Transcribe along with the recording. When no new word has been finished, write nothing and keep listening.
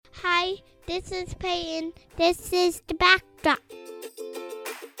This is Peyton. This is the backdrop.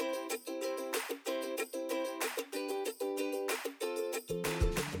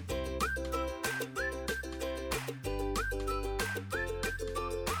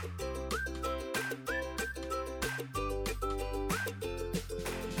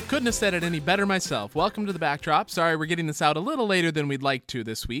 Couldn't have said it any better myself. Welcome to the Backdrop. Sorry, we're getting this out a little later than we'd like to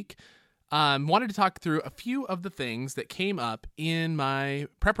this week. Wanted to talk through a few of the things that came up in my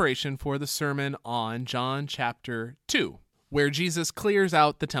preparation for the sermon on John chapter 2, where Jesus clears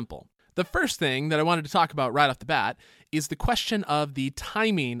out the temple. The first thing that I wanted to talk about right off the bat is the question of the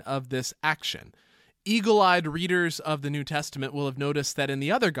timing of this action. Eagle-eyed readers of the New Testament will have noticed that in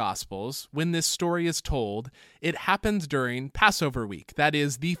the other Gospels, when this story is told, it happens during Passover week. That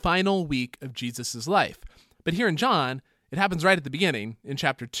is the final week of Jesus' life. But here in John, it happens right at the beginning in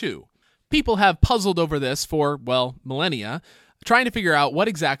chapter 2. People have puzzled over this for, well, millennia, trying to figure out what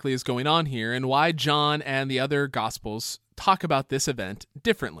exactly is going on here and why John and the other Gospels talk about this event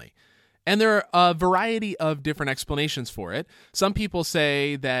differently. And there are a variety of different explanations for it. Some people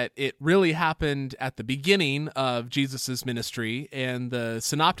say that it really happened at the beginning of Jesus' ministry, and the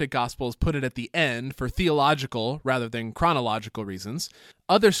Synoptic Gospels put it at the end for theological rather than chronological reasons.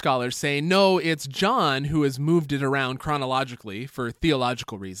 Other scholars say, no, it's John who has moved it around chronologically for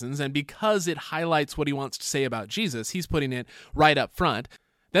theological reasons, and because it highlights what he wants to say about Jesus, he's putting it right up front.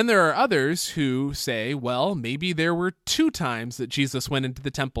 Then there are others who say, well, maybe there were 2 times that Jesus went into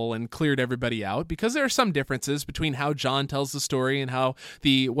the temple and cleared everybody out, because there are some differences between how John tells the story and how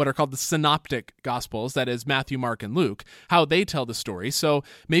what are called the Synoptic Gospels, that is Matthew, Mark, and Luke, how they tell the story. So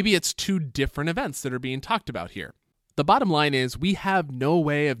maybe it's 2 different events that are being talked about here. The bottom line is we have no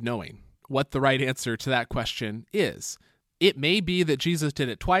way of knowing what the right answer to that question is. It may be that Jesus did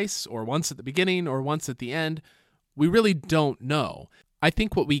it twice, or once at the beginning, or once at the end. We really don't know. I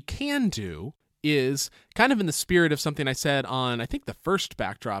think what we can do is kind of in the spirit of something I said on, I think, the first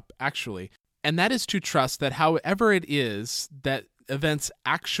backdrop, actually, and that is to trust that however it is that events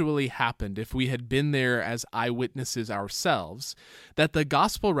actually happened, if we had been there as eyewitnesses ourselves, that the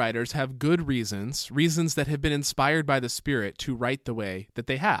gospel writers have good reasons that have been inspired by the Spirit to write the way that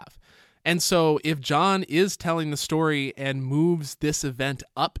they have. And so if John is telling the story and moves this event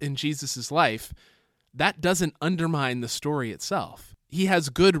up in Jesus' life, that doesn't undermine the story itself. He has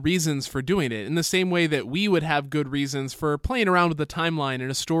good reasons for doing it, in the same way that we would have good reasons for playing around with the timeline in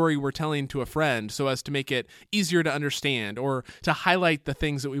a story we're telling to a friend so as to make it easier to understand or to highlight the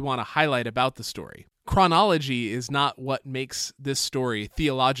things that we want to highlight about the story. Chronology is not what makes this story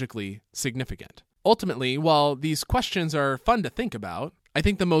theologically significant. Ultimately, while these questions are fun to think about, I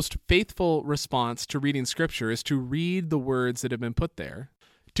think the most faithful response to reading Scripture is to read the words that have been put there,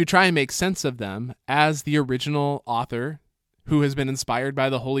 to try and make sense of them as the original author who has been inspired by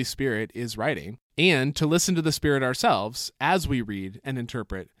the Holy Spirit is writing, and to listen to the Spirit ourselves as we read and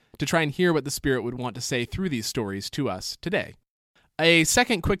interpret, to try and hear what the Spirit would want to say through these stories to us today. A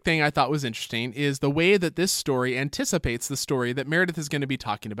second quick thing I thought was interesting is the way that this story anticipates the story that Meredith is going to be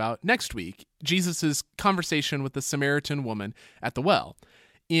talking about next week, Jesus' conversation with the Samaritan woman at the well.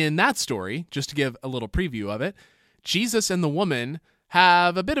 In that story, just to give a little preview of it, Jesus and the woman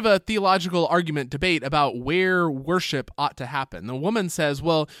have a bit of a theological argument debate about where worship ought to happen. The woman says,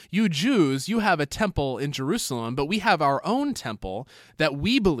 well, you Jews, you have a temple in Jerusalem, but we have our own temple that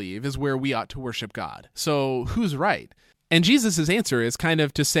we believe is where we ought to worship God. So who's right? And Jesus' answer is kind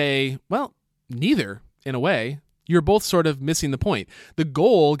of to say, well, neither, in a way. You're both sort of missing the point. The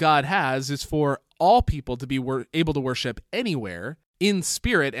goal God has is for all people to be able to worship anywhere, in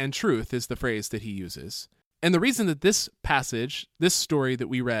spirit and truth is the phrase that he uses. And the reason that this passage, this story that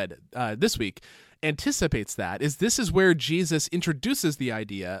we read this week, anticipates that is this is where Jesus introduces the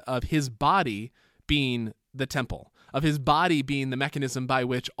idea of his body being the temple, of his body being the mechanism by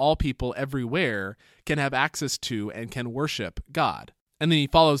which all people everywhere can have access to and can worship God. And then he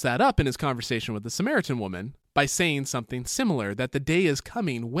follows that up in his conversation with the Samaritan woman by saying something similar, that the day is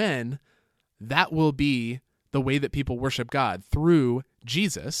coming when that will be the way that people worship God, through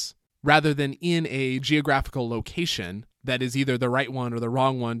Jesus, rather than in a geographical location that is either the right one or the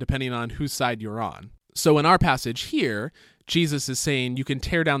wrong one, depending on whose side you're on. So in our passage here, Jesus is saying you can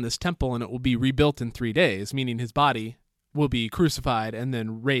tear down this temple and it will be rebuilt in 3 days, meaning his body will be crucified and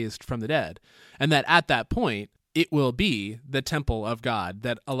then raised from the dead. And that at that point, it will be the temple of God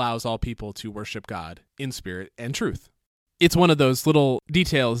that allows all people to worship God in spirit and truth. It's one of those little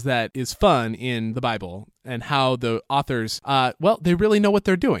details that is fun in the Bible, and how the authors, they really know what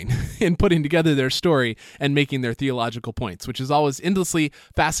they're doing in putting together their story and making their theological points, which is always endlessly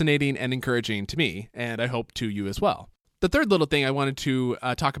fascinating and encouraging to me, and I hope to you as well. The third little thing I wanted to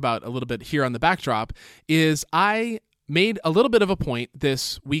talk about a little bit here on the backdrop is I made a little bit of a point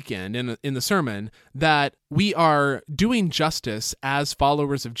this weekend in the sermon that we are doing justice as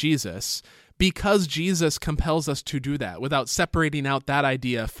followers of Jesus because Jesus compels us to do that without separating out that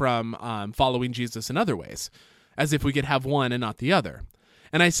idea from following Jesus in other ways, as if we could have one and not the other.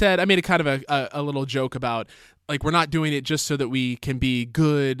 And I made a kind of a little joke about, like, we're not doing it just so that we can be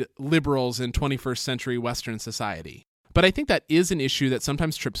good liberals in 21st century Western society. But I think that is an issue that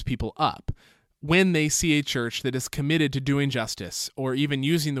sometimes trips people up when they see a church that is committed to doing justice or even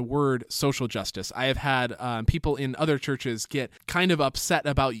using the word social justice. I have had people in other churches get kind of upset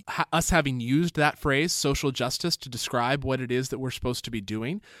about us having used that phrase, social justice, to describe what it is that we're supposed to be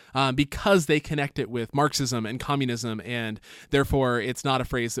doing because they connect it with Marxism and communism, and therefore it's not a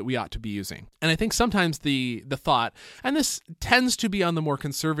phrase that we ought to be using. And I think sometimes the thought, and this tends to be on the more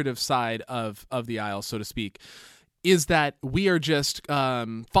conservative side of the aisle, so to speak, is that we are just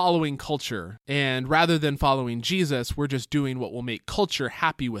following culture, and rather than following Jesus, we're just doing what will make culture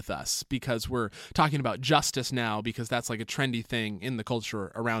happy with us because we're talking about justice now because that's like a trendy thing in the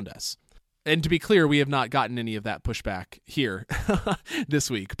culture around us. And to be clear, we have not gotten any of that pushback here this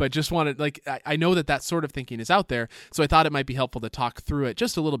week, but just wanted, I know that sort of thinking is out there, so I thought it might be helpful to talk through it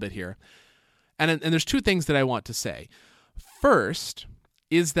just a little bit here. And there's two things that I want to say. First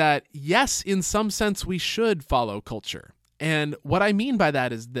is that, yes, in some sense, we should follow culture. And what I mean by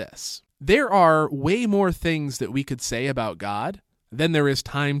that is this. There are way more things that we could say about God than there is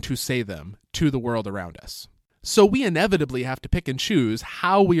time to say them to the world around us. So we inevitably have to pick and choose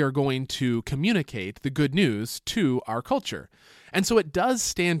how we are going to communicate the good news to our culture. And so it does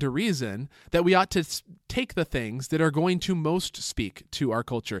stand to reason that we ought to take the things that are going to most speak to our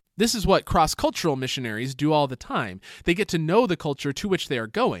culture. This is what cross-cultural missionaries do all the time. They get to know the culture to which they are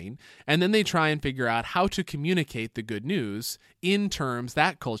going, and then they try and figure out how to communicate the good news in terms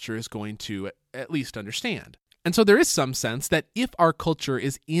that culture is going to at least understand. And so there is some sense that if our culture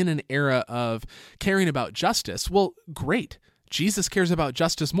is in an era of caring about justice, well, great. Jesus cares about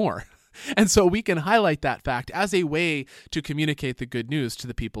justice more. And so we can highlight that fact as a way to communicate the good news to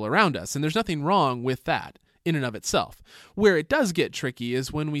the people around us. And there's nothing wrong with that in and of itself. Where it does get tricky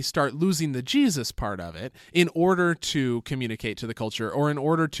is when we start losing the Jesus part of it in order to communicate to the culture or in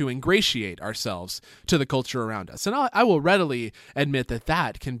order to ingratiate ourselves to the culture around us. And I will readily admit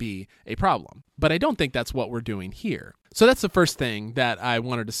that can be a problem. But I don't think that's what we're doing here. So that's the first thing that I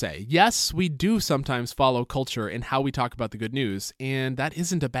wanted to say. Yes, we do sometimes follow culture in how we talk about the good news, and that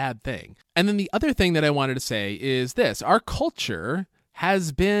isn't a bad thing. And then the other thing that I wanted to say is this. Our culture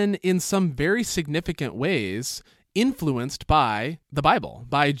has been, in some very significant ways, influenced by the Bible,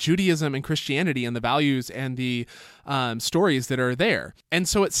 by Judaism and Christianity and the values and the stories that are there. And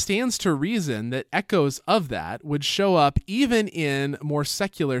so it stands to reason that echoes of that would show up even in more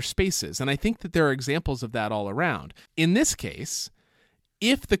secular spaces. And I think that there are examples of that all around. In this case,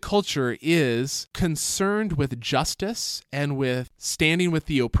 if the culture is concerned with justice and with standing with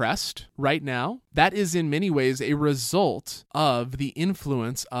the oppressed right now, that is in many ways a result of the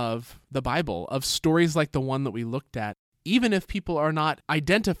influence of the Bible, of stories like the one that we looked at. Even if people are not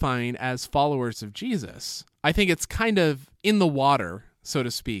identifying as followers of Jesus, I think it's kind of in the water, so to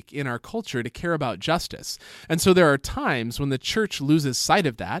speak, in our culture to care about justice. And so there are times when the church loses sight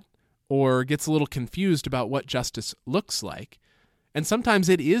of that or gets a little confused about what justice looks like. And sometimes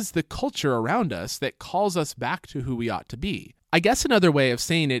it is the culture around us that calls us back to who we ought to be. I guess another way of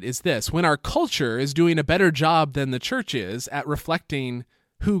saying it is this. When our culture is doing a better job than the church is at reflecting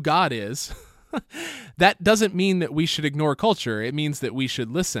who God is, that doesn't mean that we should ignore culture. It means that we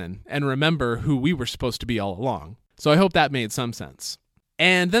should listen and remember who we were supposed to be all along. So I hope that made some sense.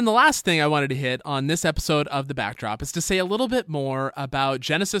 And then the last thing I wanted to hit on this episode of The Backdrop is to say a little bit more about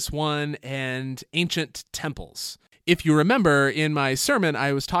Genesis 1 and ancient temples. If you remember, in my sermon,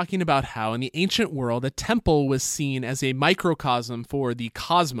 I was talking about how in the ancient world, a temple was seen as a microcosm for the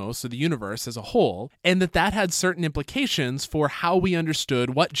cosmos, or the universe as a whole, and that had certain implications for how we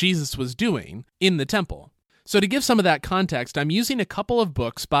understood what Jesus was doing in the temple. So to give some of that context, I'm using a couple of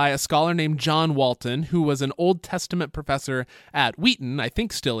books by a scholar named John Walton, who was an Old Testament professor at Wheaton, I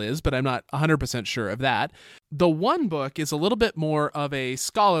think still is, but I'm not 100% sure of that. The one book is a little bit more of a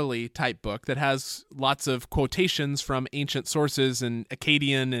scholarly type book that has lots of quotations from ancient sources and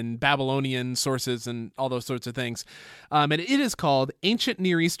Akkadian and Babylonian sources and all those sorts of things. And it is called Ancient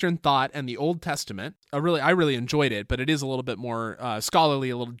Near Eastern Thought and the Old Testament. I really enjoyed it, but it is a little bit more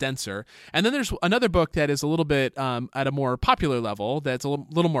scholarly, a little denser. And then there's another book that is a little bit at a more popular level that's a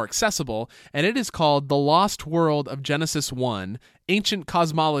little more accessible, and it is called The Lost World of Genesis 1, Ancient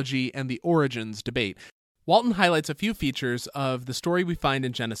Cosmology and the Origins Debate. Walton highlights a few features of the story we find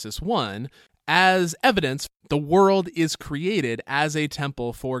in Genesis 1 as evidence the world is created as a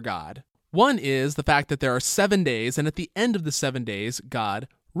temple for God. One is the fact that there are 7 days, and at the end of the 7 days, God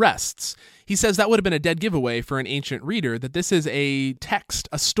rests. He says that would have been a dead giveaway for an ancient reader, that this is a text,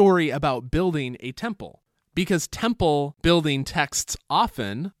 a story about building a temple, because temple building texts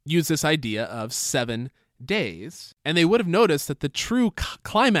often use this idea of 7 days, and they would have noticed that the true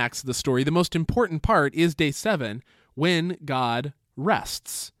climax of the story, the most important part, is day 7, when God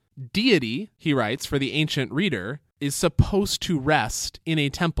rests. Deity, he writes, for the ancient reader, is supposed to rest in a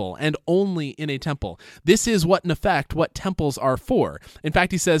temple, and only in a temple. This is what, in effect, what temples are for. In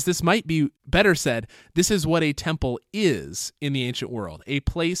fact, he says this might be better said, this is what a temple is in the ancient world, a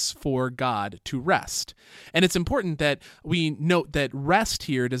place for God to rest. And it's important that we note that rest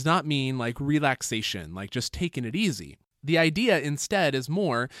here does not mean like relaxation, like just taking it easy. The idea instead is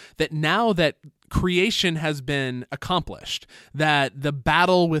more that now that creation has been accomplished, that the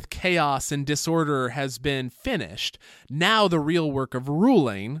battle with chaos and disorder has been finished, now the real work of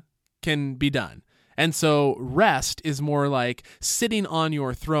ruling can be done. And so rest is more like sitting on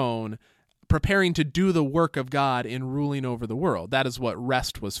your throne, preparing to do the work of God in ruling over the world. That is what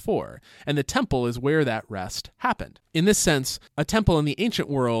rest was for. And the temple is where that rest happened. In this sense, a temple in the ancient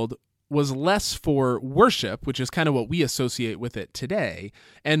world was less for worship, which is kind of what we associate with it today,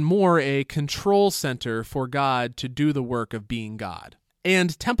 and more a control center for God to do the work of being God.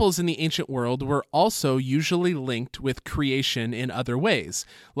 And temples in the ancient world were also usually linked with creation in other ways,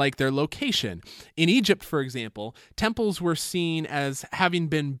 like their location. In Egypt, for example, temples were seen as having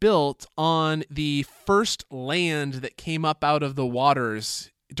been built on the first land that came up out of the waters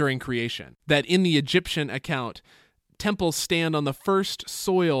during creation. That in the Egyptian account, temples stand on the first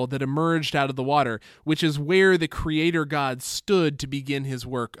soil that emerged out of the water, which is where the creator God stood to begin his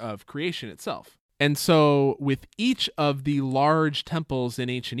work of creation itself. And so with each of the large temples in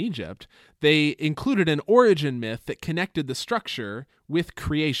ancient Egypt, they included an origin myth that connected the structure with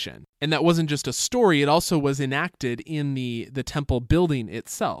creation. And that wasn't just a story, it also was enacted in the temple building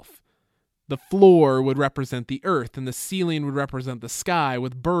itself. The floor would represent the earth, and the ceiling would represent the sky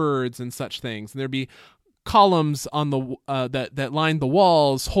with birds and such things. And there'd be columns on the that lined the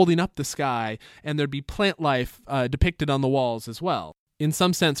walls holding up the sky, and there'd be plant life depicted on the walls as well. In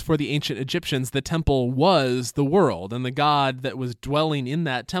some sense, for the ancient Egyptians, the temple was the world, and the God that was dwelling in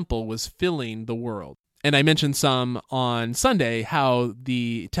that temple was filling the world. And I mentioned some on Sunday how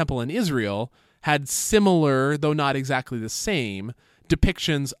the temple in Israel had similar, though not exactly the same,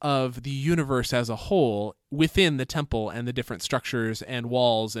 depictions of the universe as a whole within the temple and the different structures and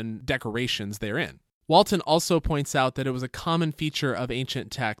walls and decorations therein. Walton also points out that it was a common feature of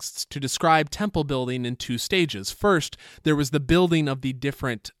ancient texts to describe temple building in 2 stages. First, there was the building of the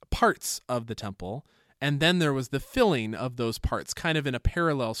different parts of the temple, and then there was the filling of those parts, kind of in a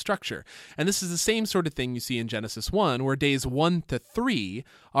parallel structure. And this is the same sort of thing you see in Genesis 1, where days 1 to 3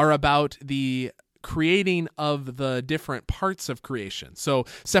 are about the creating of the different parts of creation. So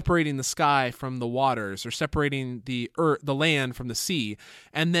separating the sky from the waters, or separating the earth, the land from the sea.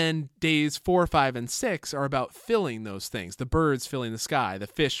 And then days 4, 5, and 6 are about filling those things. The birds filling the sky, the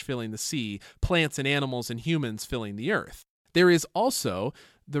fish filling the sea, plants and animals and humans filling the earth. There is also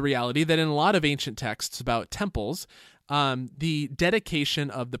the reality that in a lot of ancient texts about temples, the dedication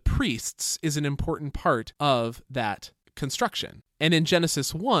of the priests is an important part of that construction. And in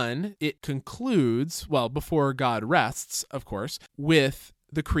Genesis 1, it concludes, well, before God rests, of course, with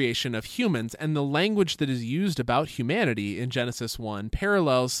the creation of humans. And the language that is used about humanity in Genesis 1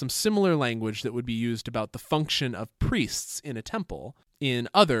 parallels some similar language that would be used about the function of priests in a temple in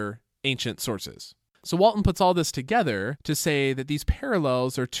other ancient sources. So Walton puts all this together to say that these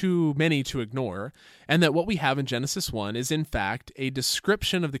parallels are too many to ignore, and that what we have in Genesis 1 is in fact a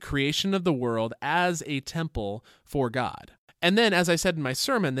description of the creation of the world as a temple for God. And then, as I said in my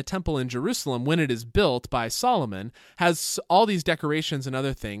sermon, the temple in Jerusalem, when it is built by Solomon, has all these decorations and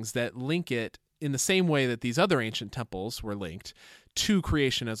other things that link it in the same way that these other ancient temples were linked to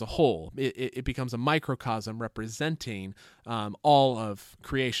creation as a whole. It becomes a microcosm representing all of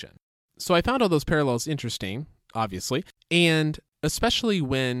creation. So I found all those parallels interesting, obviously, and especially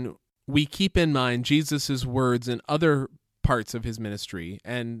when we keep in mind Jesus's words in other parts of his ministry,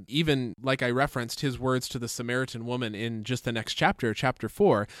 and even, like I referenced, his words to the Samaritan woman in just the next chapter, chapter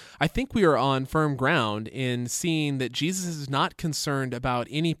 4, I think we are on firm ground in seeing that Jesus is not concerned about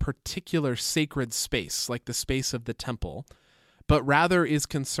any particular sacred space, like the space of the temple, but rather is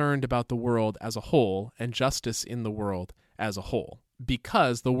concerned about the world as a whole and justice in the world as a whole.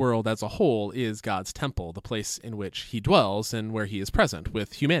 Because the world as a whole is God's temple, the place in which he dwells and where he is present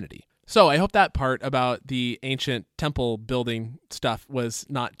with humanity. So I hope that part about the ancient temple building stuff was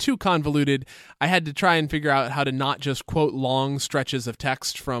not too convoluted. I had to try and figure out how to not just quote long stretches of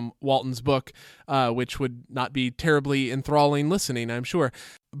text from Walton's book, which would not be terribly enthralling listening, I'm sure.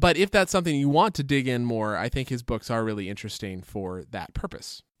 But if that's something you want to dig in more, I think his books are really interesting for that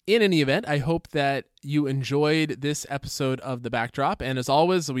purpose. In any event, I hope that you enjoyed this episode of The Backdrop, and as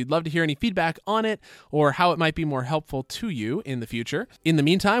always, we'd love to hear any feedback on it or how it might be more helpful to you in the future. In the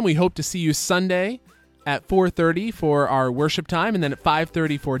meantime, we hope to see you Sunday at 4:30 for our worship time, and then at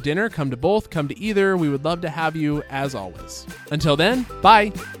 5:30 for dinner. Come to both, come to either. We would love to have you as always. Until then,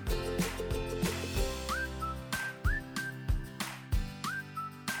 bye!